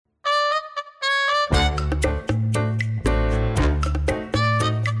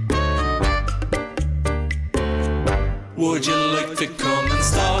Would you like to come and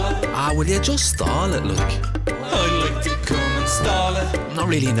stall it? Ah, will you just stall it, look? I'd like to come and stall it. I'm not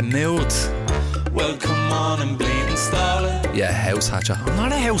really in the mood. Well, come on and bleed and stall it. Yeah, house hatcher. I'm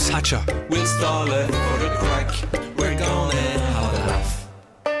not a house hatcher. We'll stall it for the crack. We're gonna have a laugh.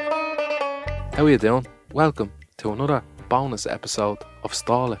 How are you doing? Welcome to another bonus episode of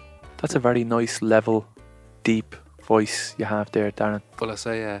Stall It. That's a very nice, level, deep voice you have there, Darren. Will I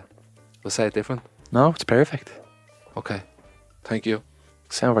say it different? No, it's perfect. Okay. Thank you.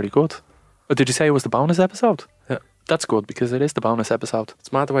 Sound very good. Oh, did you say it was the bonus episode? Yeah. That's good because it is the bonus episode.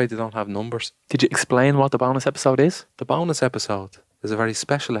 It's mad the way they don't have numbers. Did you explain what the bonus episode is? The bonus episode is a very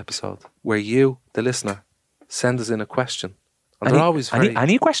special episode where you, the listener, send us in a question. And they're always very...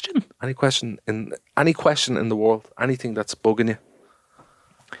 Any question? Any question in the world. Anything that's bugging you.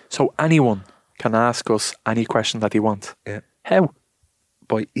 So anyone can ask us any question that they want? Yeah. How?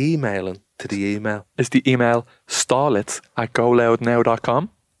 By emailing to the email. Is the email stallit@goloudnow.com?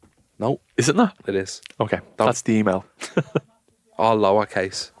 No, Is it not? it is. Okay, Don't- that's the email. All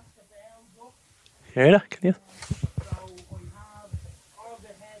lowercase. Hear that? Can you?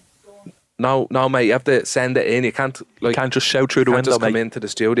 No, mate, you have to send it in. You can't Can't just shout through the can't window, just come mate. into the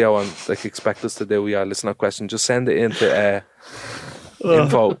studio and expect us to do your listener question. Just send it in to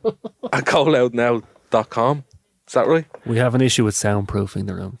info@goloudnow.com. Is that right? We have an issue with soundproofing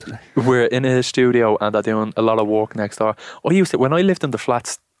the room today. We're in a studio and they're doing a lot of work next door. When I lived in the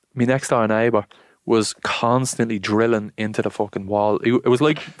flats, my next door neighbour was constantly drilling into the fucking wall. It was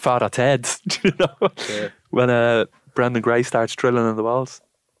like Father Ted, you know, Yeah. when Brendan Gray starts drilling in the walls.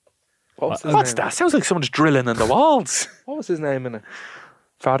 What's his What's name? that? Sounds like someone's drilling in the walls. What was his name in it?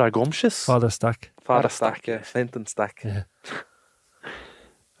 Father Gumptious. Father Stack. Father Stack, yeah. Fenton Stack. Yeah.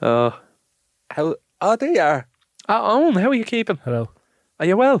 How They are. Owen, how are you keeping? Hello. Are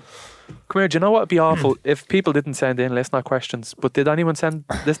you well? Come here, do you know what would be awful if people didn't send in listener questions, but did anyone send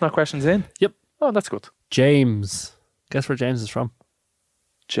listener questions in? Yep. Oh, that's good. James. Guess where James is from?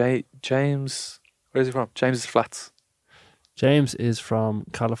 James Where's he from? James's flats. James is from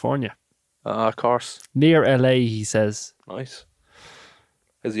California. Of course. Near LA, he says. Nice.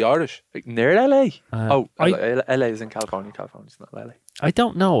 Is he Irish? Like near LA. I LA is in California. California's not LA. I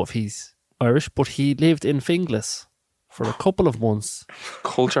don't know if he's Irish, but he lived in Finglas for a couple of months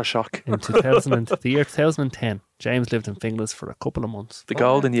Culture shock. in the year 2010. James lived in Finglas for a couple of months. The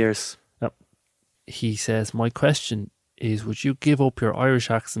golden years. He says, my question is, would you give up your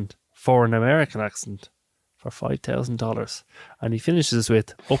Irish accent for an American accent for $5,000? And he finishes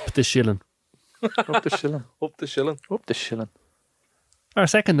with, up the shilling. Up the shilling. Up the shilling. Up the shilling. Our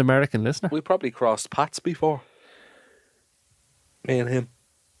second American listener. We probably crossed paths before. Me and him.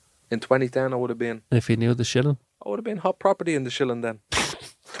 In 2010, I would have been The shilling. hot property in the shilling then.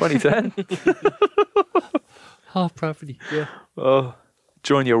 2010. Hot property. Yeah. Oh,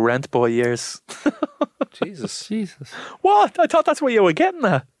 during your rent boy years. Jesus. Jesus. What? I thought that's what you were getting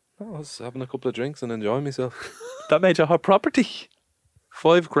at. I was having a couple of drinks and enjoying myself. That made you hot property.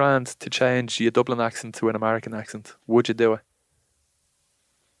 $5,000 to change your Dublin accent to an American accent. Would you do it?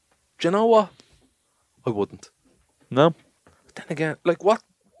 Do you know what? I wouldn't. No. But then again,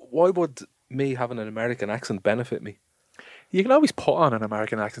 why would me having an American accent benefit me? You can always put on an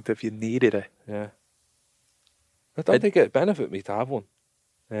American accent if you needed it. Yeah. I don't think it'd benefit me to have one.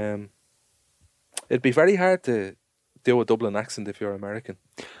 It'd be very hard to do a Dublin accent if you're American.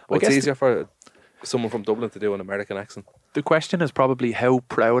 But it's guess easier for someone from Dublin to do an American accent. The question is probably how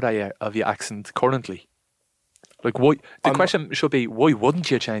proud are you of your accent currently? Like, why? The question should be, why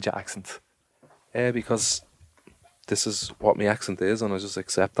wouldn't you change your accent? Because this is what my accent is and I just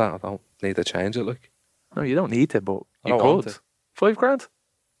accept that. I don't need to change it, like. No, you don't need to, but I you don't want could. to. $5,000?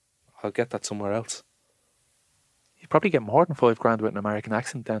 I'll get that somewhere else. You'd probably get more than $5,000 with an American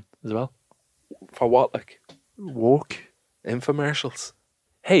accent then, as well. For what, like? Work. Infomercials.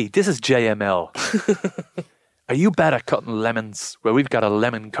 Hey, this is JML. Are you bad at cutting lemons? Well, we've got a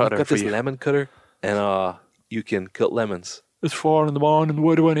lemon cutter I've got for this you. lemon cutter and you can cut lemons. It's 4 a.m.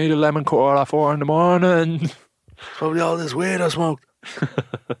 Why do I need a lemon cutter at 4 a.m? Probably all this weed I smoked.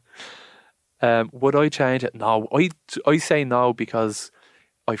 Would I change it? No. I say no because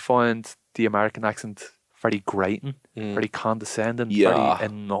I find the American accent very grating, very condescending, Yeah.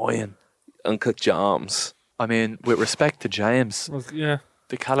 very annoying. Uncut jams. I mean, with respect to James, Yeah.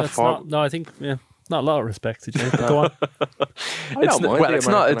 the That's California... not, no, I think, yeah. Not a lot of respect to James. But go on.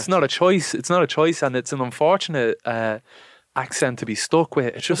 It's not a choice. It's not a choice, and it's an unfortunate accent to be stuck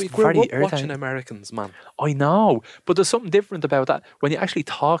with. It's just We grew very up irritating. watching Americans, man. I know, but there's something different about that. When you actually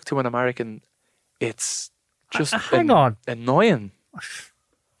talk to an American, it's just Hang on. annoying.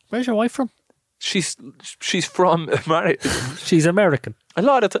 Where's your wife from? She's from America. She's American. A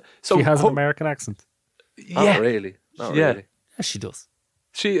lot of so She has an American accent. Not yeah, really. Not Yeah. really. Yes, she does.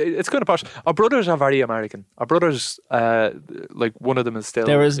 it's kind of posh. Our brothers are very American. Our brothers, like one of them is still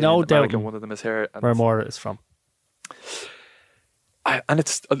There is no in doubt American, one of them is here, and, Where Maura is from. and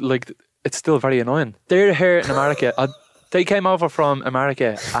it's like it's still very annoying. They're here in America. They came over from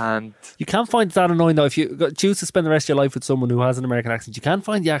America, and You can't find that annoying though. If you choose to spend the rest of your life with someone who has an American accent, you can't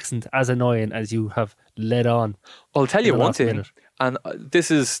find the accent as annoying as you have led on. I'll tell you in the one last thing, minute. and this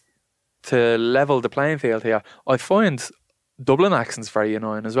is to level the playing field here. I find Dublin accents very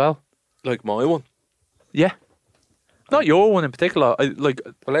annoying as well. Like my one. Yeah, not your one in particular. I like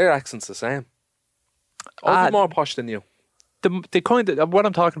Well, their accent's the same. I'll Ah, be more posh than you. the kind of what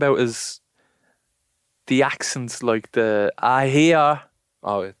I'm talking about is the accents, like the I hear.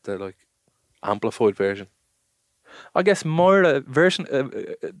 Oh, they're like amplified version. I guess more a version,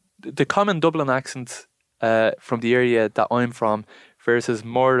 the common Dublin accent from the area that I'm from versus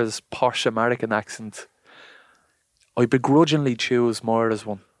Moira's posh American accent. I begrudgingly choose Moira's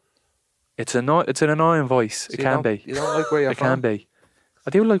one. It's an annoying voice. So It you can don't- be. You don't like where you're It from? can be. I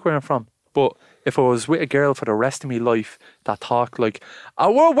do like where I'm from, but if I was with a girl for the rest of my life that talked like,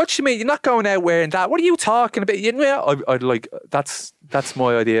 "Oh, well, what you mean? You're not going out wearing that? What are you talking about?" You know, I'd like that's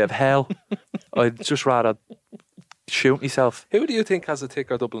my idea of hell. I'd just rather shoot myself. Who do you think has a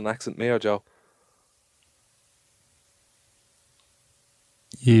thicker Dublin accent, me or Joe?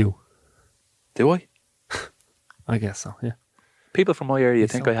 You. Do I? I guess so, yeah. People from my area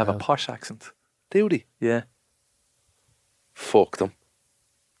He's think so I have a proud. posh accent. Do they? Yeah. Fuck them.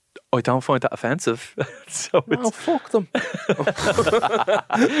 I don't find that offensive. So No, it's fuck them.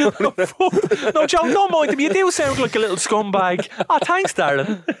 no, Joe, don't mind them. You do sound like a little scumbag. Oh, thanks,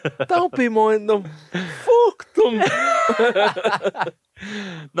 darling. Don't be minding them. Fuck them.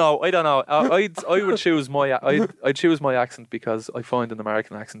 No, I don't know. I would choose I'd choose my accent because I find an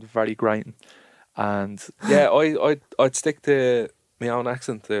American accent very grating. And Yeah, I'd stick to my own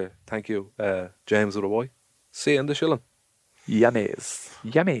accent there. Thank you, James with a Y. See you in the shilling. yummies.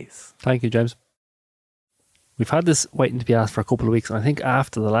 Thank you, James. We've had this waiting to be asked for a couple of weeks, and I think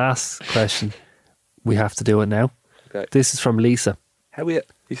after the last question, we have to do it now. Okay. This is from Lisa. How are you?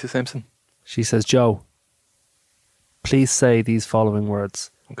 Lisa Simpson. She says, Joe, please say these following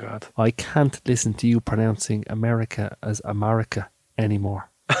words. Oh God. I can't listen to you pronouncing America as America anymore.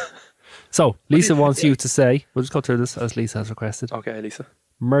 So, Lisa wants you to say, we'll just go through this as Lisa has requested. Okay, Lisa.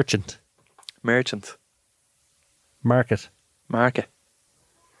 Merchant, Merchant. market, Market.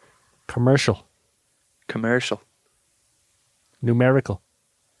 commercial, Commercial. numerical,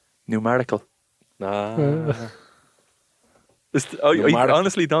 Numerical. Nah. I Numerical.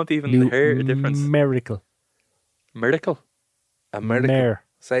 honestly don't even hear a difference. numerical, Miracle. A miracle. mare,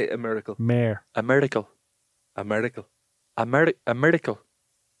 Say a miracle. mare, A miracle. A miracle. A miracle.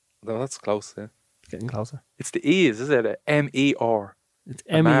 No, that's close, yeah. getting closer. It's the E's, is it? M-E-R. It's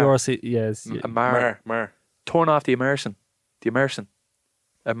A mar. M-E-R-C, yes. A mar. Mar. Turn off the immersion. The immersion.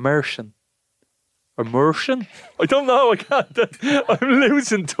 Immersion. Immersion? I don't know. I can't. I'm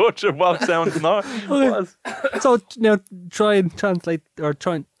losing touch of what sounds not. was. So, now try and translate, or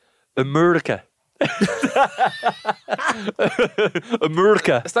try and, America.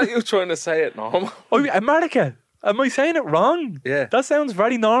 America. Is that you trying to say it normal? Oh, America. Am I saying it wrong? Yeah. That sounds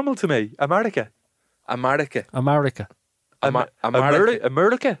very normal to me. America. America. America. America.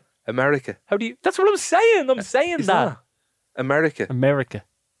 America. America. How do you? That's what I'm saying. I'm saying Is that. that? America. America.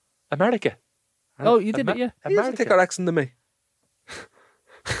 America. Oh, you did it, yeah. He has a thicker accent than me.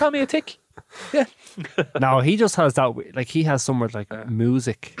 Call me a tick. No, he just has that, like, he has some words like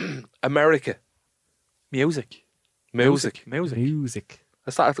music. America. Music. Music. Music. Music.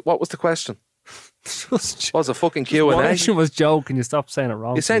 Is that, what was the question? Just, What was a fucking the Q&A? question was Joe, can you stop saying it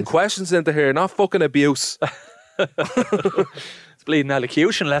wrong? You send please? questions into here, not fucking abuse. It's bleeding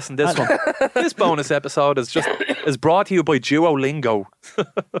elocution lesson. This one. This bonus episode is brought to you by Duolingo.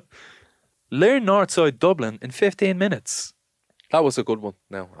 Learn Northside Dublin in 15 minutes. That was a good one,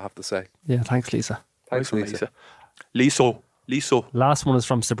 now, I have to say. Yeah, thanks, Lisa. Thanks, Nice one, Lisa. Lisa. Last one is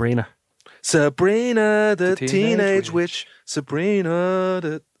from Sabrina. Sabrina, the teenage teenage witch. witch. Sabrina,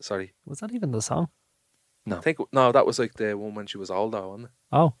 the... Sorry. Was that even the song? I think... No, that was like the one when she was older, wasn't it?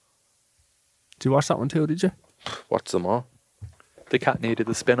 Oh. Did you watch that one too, did you? Watch them all. The cat needed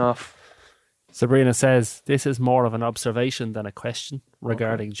a spin-off. Sabrina says, this is more of an observation than a question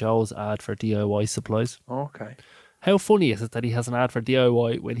regarding Joe's ad for DIY supplies. Okay. How funny is it that he has an ad for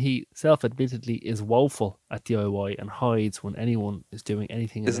DIY when he self-admittedly is woeful at DIY and hides when anyone is doing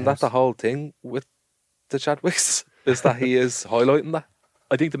anything in Isn't that the house? whole thing with the Chadwicks? Is that he is highlighting that?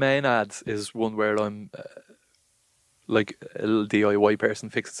 I think the main ads is one where I'm like a little DIY person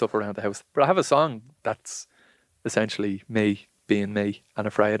fixing stuff around the house. But I have a song that's essentially me being me and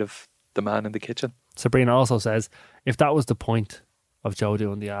afraid of the man in the kitchen. Sabrina also says, if that was the point of Joe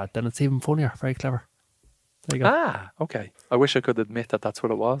doing the ad, then it's even funnier. Very clever. There you go. Ah, okay. I wish I could admit that that's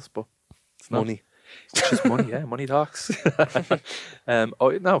what it was, but it's not. Money. It's just money, yeah. Money talks.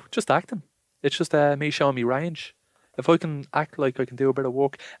 No, just acting. It's just me showing me range. If I can act like I can do a bit of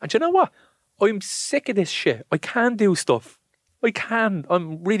work. And do you know what? I'm sick of this shit. I can do stuff. I can.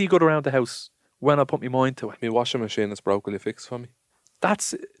 I'm really good around the house when I put my mind to it. My washing machine is broke. Will you fix it for me?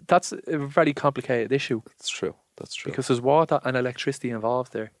 That's a very complicated issue That's true. That's true. because there's water and electricity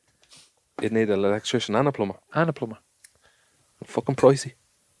involved there. You'd need an electrician and a plumber. And a plumber. Fucking pricey.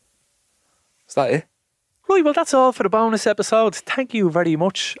 Is that it? Right, well, that's all for the bonus episode. Thank you very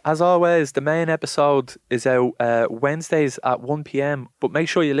much. As always, the main episode is out Wednesdays at 1 p.m, but make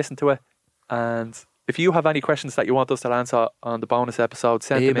sure you listen to it. And if you have any questions that you want us to answer on the bonus episode,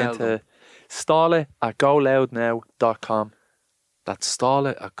 send them Email in to them. stall@goloudnow.com. That's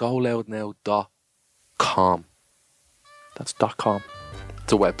stall@goloudnow.com. That's .com.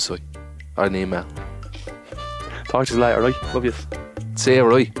 It's a website or an email. Talk to you later, right? Love you. See you,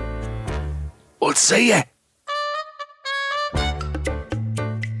 right? We'll see you.